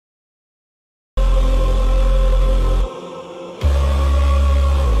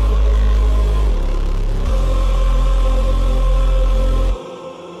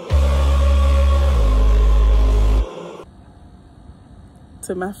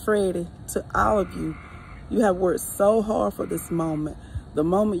to my Freddie, to all of you. You have worked so hard for this moment. The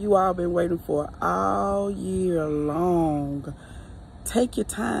moment you all been waiting for all year long. Take your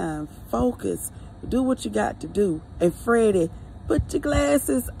time, focus, do what you got to do. And Freddie, put your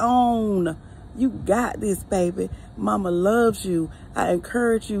glasses on. You got this, baby. Mama loves you. I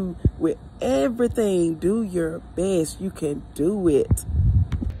encourage you with everything. Do your best. You can do it.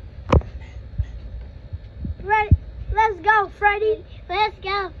 Let's go, Freddie. Let's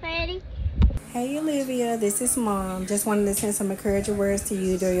go, Freddie. Hey Olivia, this is Mom. Just wanted to send some encouraging words to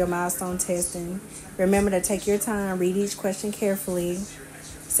you during your milestone testing. Remember to take your time, read each question carefully,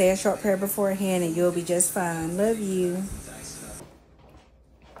 say a short prayer beforehand, and you'll be just fine. Love you.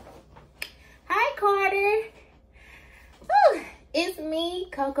 Hi Carter. Whew. It's me,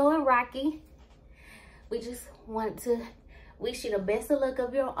 Coco and Rocky. We just want to wish you the best of luck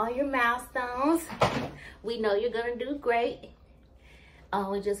on your milestones. We know you're gonna do great.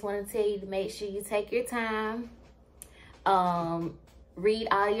 We just want to tell you to make sure you take your time. Read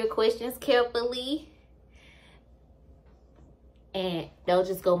all your questions carefully. And don't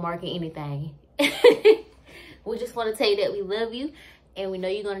just go marking anything. We just want to tell you that we love you. And we know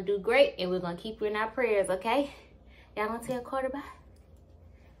you're going to do great. And we're going to keep you in our prayers, okay? Y'all going to tell Carter bye?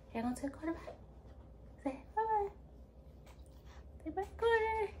 Y'all going to tell Carter bye? Say bye-bye. Say bye,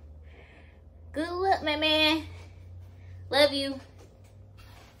 Carter. Good luck, my man. Love you.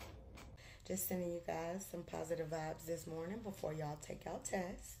 Just sending you guys some positive vibes this morning before y'all take y'all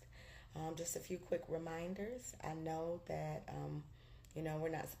test. Just a few quick reminders. I know that, you know, we're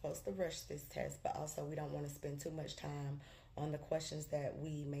not supposed to rush this test, but also we don't want to spend too much time on the questions that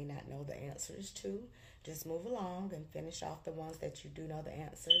we may not know the answers to. Just move along and finish off the ones that you do know the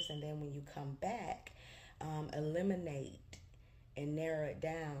answers. And then when you come back, eliminate and narrow it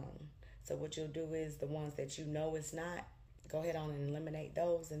down. So what you'll do is the ones that you know is not, go ahead on and eliminate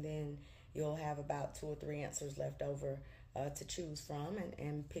those, and then you'll have about 2 or 3 answers left over to choose from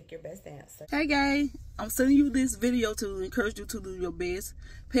and pick your best answer. Hey guys, I'm sending you this video to encourage you to do your best.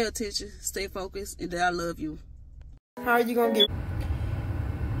 Pay attention, stay focused, and that I love you. How are you going to get...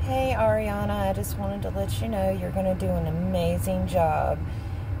 Hey Ariana, I just wanted to let you know you're going to do an amazing job.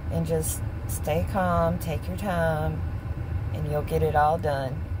 And just stay calm, take your time, and you'll get it all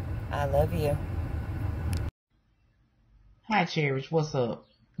done. I love you. Hi Cherish, what's up?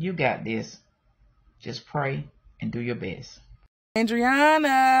 You got this. Just pray and do your best.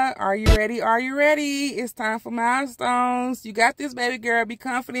 Adriana, are you ready? Are you ready? It's time for milestones. You got this, baby girl. Be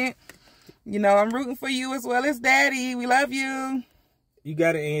confident. You know, I'm rooting for you as well as Daddy. We love you. You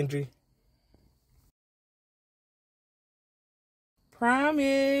got it, Andrew.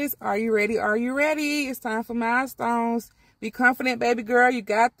 Promise. Are you ready? Are you ready? It's time for milestones. Be confident, baby girl. You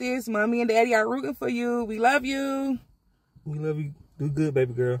got this. Mommy and Daddy are rooting for you. We love you. We love you. Do good,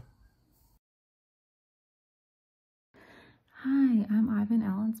 baby girl. Hi, I'm Ivan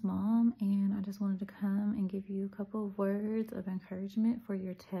Allen's mom, and I just wanted to come and give you a couple of words of encouragement for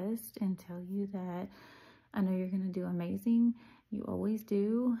your test and tell you that I know you're going to do amazing. You always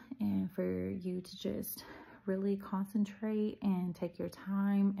do, and for you to just really concentrate and take your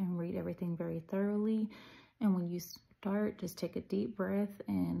time and read everything very thoroughly. And when you start, just take a deep breath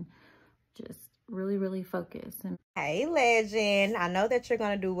and just really focus. Hey legend, I know that you're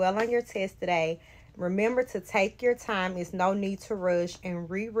going to do well on your test today. Remember to take your time. There's no need to rush, and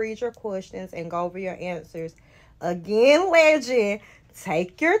reread your questions and go over your answers. Again, legend,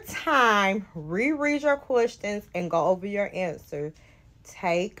 take your time, reread your questions and go over your answers.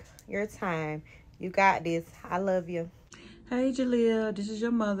 Take your time. You got this. I love you. Hey Jalea, this is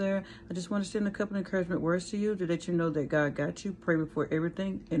your mother. I just want to send a couple of encouragement words to you to let you know that God got you. Pray before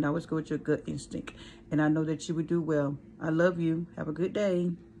everything and always go with your gut instinct. And I know that you will do well. I love you. Have a good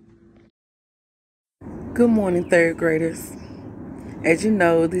day. Good morning, third graders. As you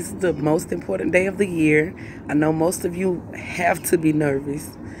know, this is the most important day of the year. I know most of you have to be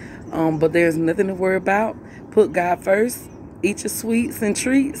nervous, but there's nothing to worry about. Put God first, eat your sweets and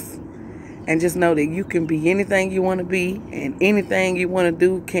treats, and just know that you can be anything you want to be, and anything you want to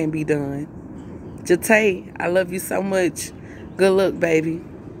do can be done. Jate, I love you so much. Good luck, baby.